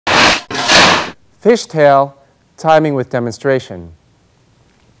Fishtail, timing with demonstration.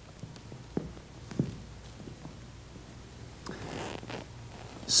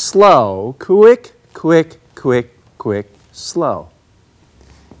 Slow, quick, quick, quick, quick, slow.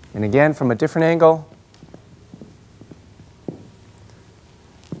 And again, from a different angle.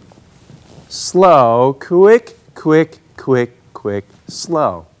 Slow, quick, quick, quick, quick,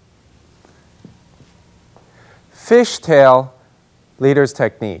 slow. Fishtail, leader's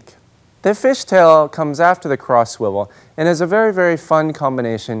technique. The fishtail comes after the cross swivel and is a very, very fun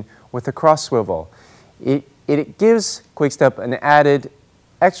combination with the cross swivel. It gives Quickstep an added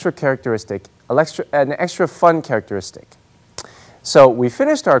extra characteristic, an extra fun characteristic. So we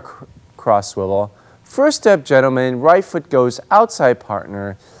finished our cross swivel. First step, gentlemen, right foot goes outside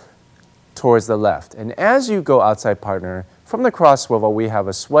partner towards the left. And as you go outside partner, from the cross swivel, we have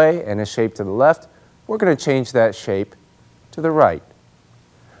a sway and a shape to the left. We're going to change that shape to the right.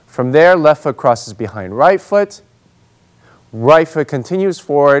 From there, left foot crosses behind right foot continues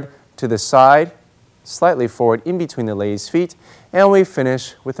forward to the side, slightly forward in between the lady's feet, and we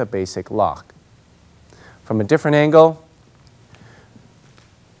finish with a basic lock. From a different angle,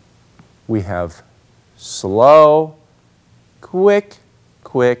 we have slow, quick,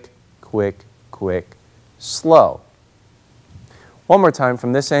 quick, quick, quick, slow. One more time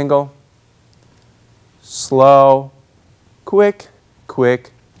from this angle. Slow, quick,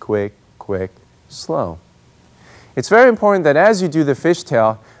 quick, quick, quick, slow. It's very important that as you do the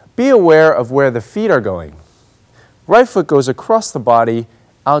fishtail, be aware of where the feet are going. Right foot goes across the body,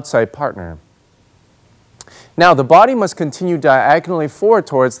 outside partner. Now, the body must continue diagonally forward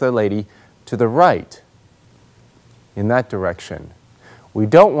towards the lady to the right, in that direction. We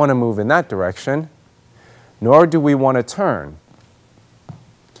don't want to move in that direction, nor do we want to turn.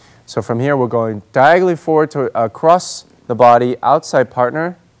 So from here, we're going diagonally forward to across the body, outside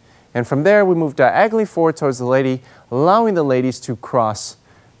partner. And from there, we move diagonally forward towards the lady, allowing the ladies to cross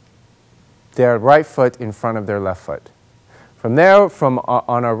their right foot in front of their left foot. From there,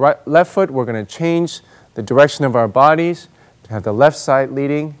 on our left foot, we're going to change the direction of our bodies to have the left side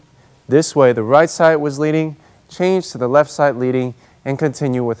leading. This way, the right side was leading, change to the left side leading, and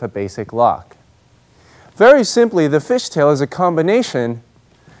continue with a basic lock. Very simply, the fishtail is a combination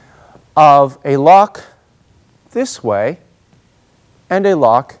of a lock this way and a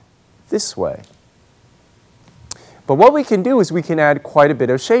lock this way. But what we can do is we can add quite a bit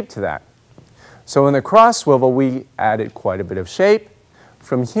of shape to that. So in the cross swivel, we added quite a bit of shape.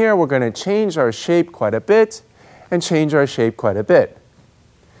 From here, we're going to change our shape quite a bit and change our shape quite a bit.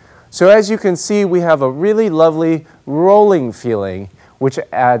 So as you can see, we have a really lovely rolling feeling, which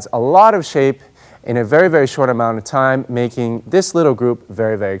adds a lot of shape in a very, very short amount of time, making this little group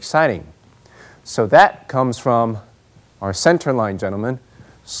very, very exciting. So that comes from our center line, gentlemen.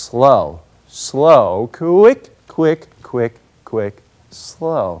 Slow, slow, quick, quick, quick, quick,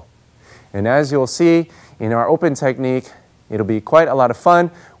 slow. And as you'll see in our open technique, it'll be quite a lot of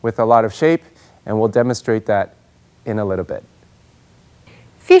fun with a lot of shape, and we'll demonstrate that in a little bit.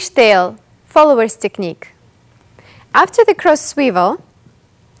 Fishtail, followers technique. After the cross swivel,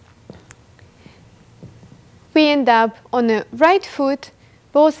 we end up on the right foot,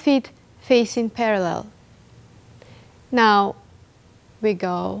 both feet facing parallel. Now we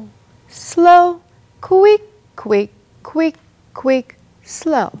go slow, quick, quick, quick, quick,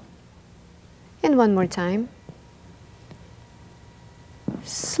 slow. And one more time.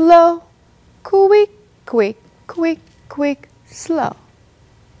 Slow, quick, quick, quick, quick, slow.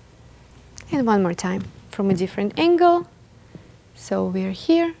 And one more time from a different angle. So we're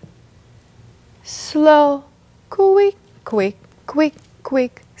here. Slow, quick, quick, quick,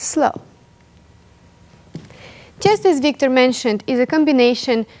 quick, slow. Just as Victor mentioned, is a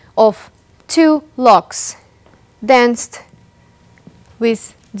combination of two locks danced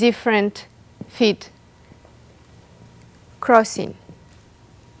with different feet crossing.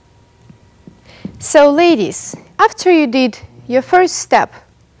 So ladies, after you did your first step,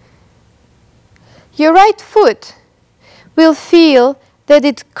 your right foot will feel that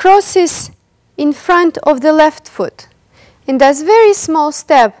it crosses in front of the left foot and does very small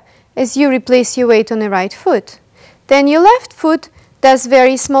step as you replace your weight on the right foot. Then your left foot does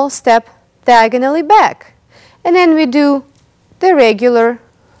very small step diagonally back. And then we do the regular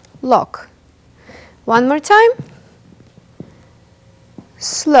lock. One more time.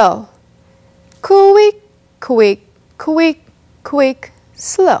 Slow. Quick, quick, quick, quick,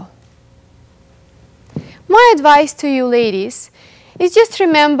 slow. My advice to you ladies is just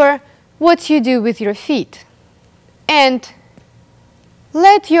remember what you do with your feet and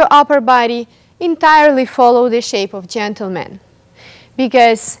let your upper body entirely follow the shape of gentleman,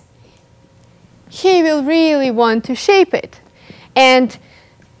 because he will really want to shape it. And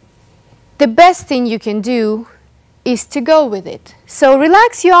the best thing you can do is to go with it. So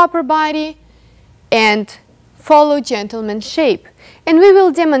relax your upper body and follow gentleman's shape. And we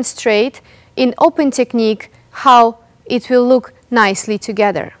will demonstrate in open technique how it will look nicely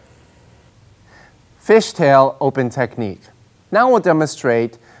together. Fishtail open technique. Now we'll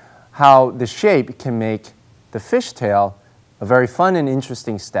demonstrate how the shape can make the fishtail a very fun and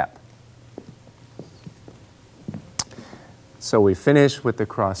interesting step. So we finish with the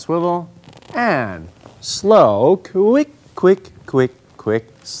cross swivel and slow, quick, quick, quick, quick,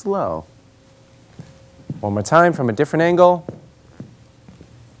 slow. One more time from a different angle.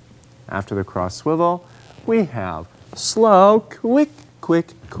 After the cross swivel, we have slow, quick, quick,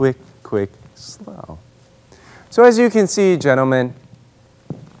 quick, quick, slow. So as you can see, gentlemen,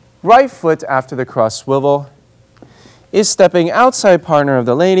 right foot after the cross swivel is stepping outside partner of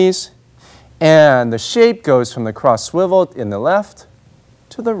the ladies, and the shape goes from the cross swivel in the left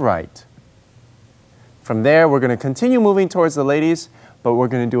to the right. From there, we're going to continue moving towards the ladies, but we're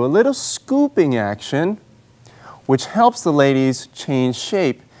going to do a little scooping action, which helps the ladies change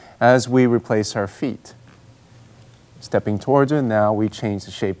shape as we replace our feet. Stepping towards her, now we change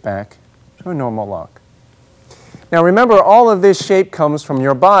the shape back to a normal lock. Now remember, all of this shape comes from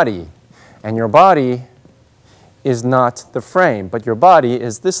your body, and your body is not the frame, but your body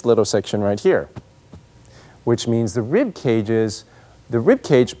is this little section right here, which means the rib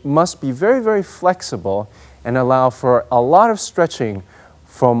cage must be very, very flexible and allow for a lot of stretching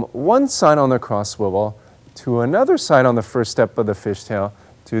from one side on the cross swivel to another side on the first step of the fishtail,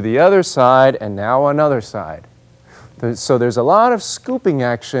 to the other side, and now another side. So there's a lot of scooping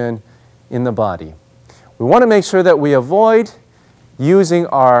action in the body. We want to make sure that we avoid using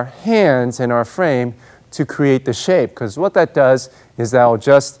our hands and our frame to create the shape, because what that does is that will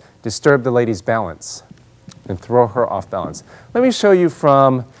just disturb the lady's balance and throw her off balance. Let me show you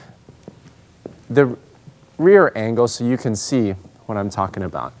from the rear angle so you can see what I'm talking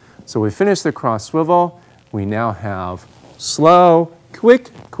about. So we finished the cross swivel. We now have slow, quick,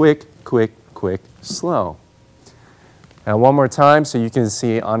 quick, quick, quick, slow. And one more time so you can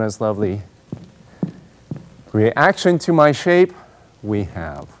see Anna's lovely reaction to my shape. We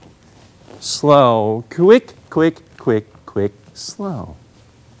have slow, quick, quick, quick, quick, slow.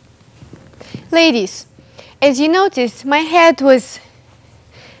 Ladies, as you noticed, my head was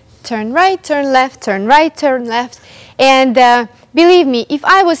turn right, turn left, turn right, turn left. And believe me, if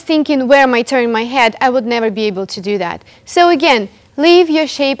I was thinking where am I turning my head, I would never be able to do that. So again, leave your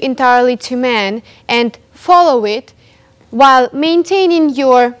shape entirely to man and follow it while maintaining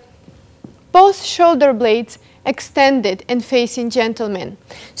your both shoulder blades extended and facing gentleman.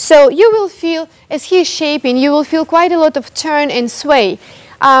 So you will feel, as he's shaping, you will feel quite a lot of turn and sway.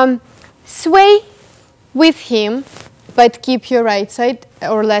 Sway with him, but keep your right side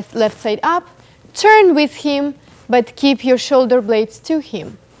or left side up. Turn with him, but keep your shoulder blades to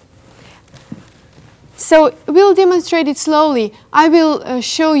him. So we'll demonstrate it slowly. I will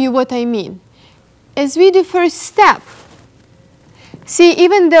show you what I mean. As we do first step, see,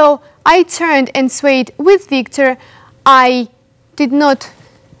 even though I turned and swayed with Victor, I did not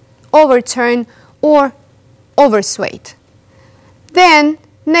overturn or overswayed. Then,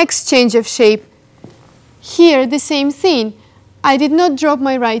 next change of shape. Here, the same thing. I did not drop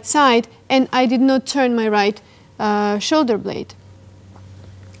my right side and I did not turn my right shoulder blade.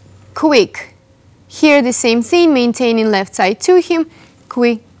 Quick. Here, the same thing, maintaining left side to him.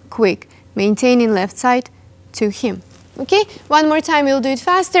 Quick, quick. Maintaining left side to him. Okay, one more time, we'll do it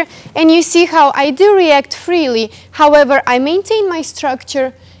faster. And you see how I do react freely. However, I maintain my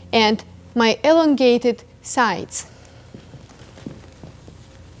structure and my elongated sides.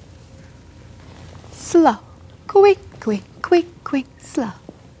 Slow, quick, quick, quick, quick, slow.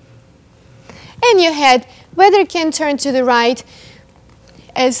 And your head, whether can turn to the right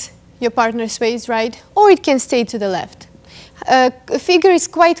as your partner sways right, or it can stay to the left. Figure is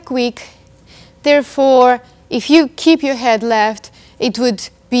quite quick, therefore, if you keep your head left, it would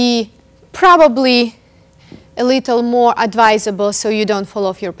be probably a little more advisable so you don't fall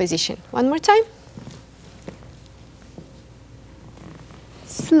off your position. One more time.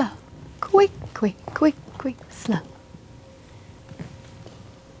 Slow, quick, quick, quick, quick, slow.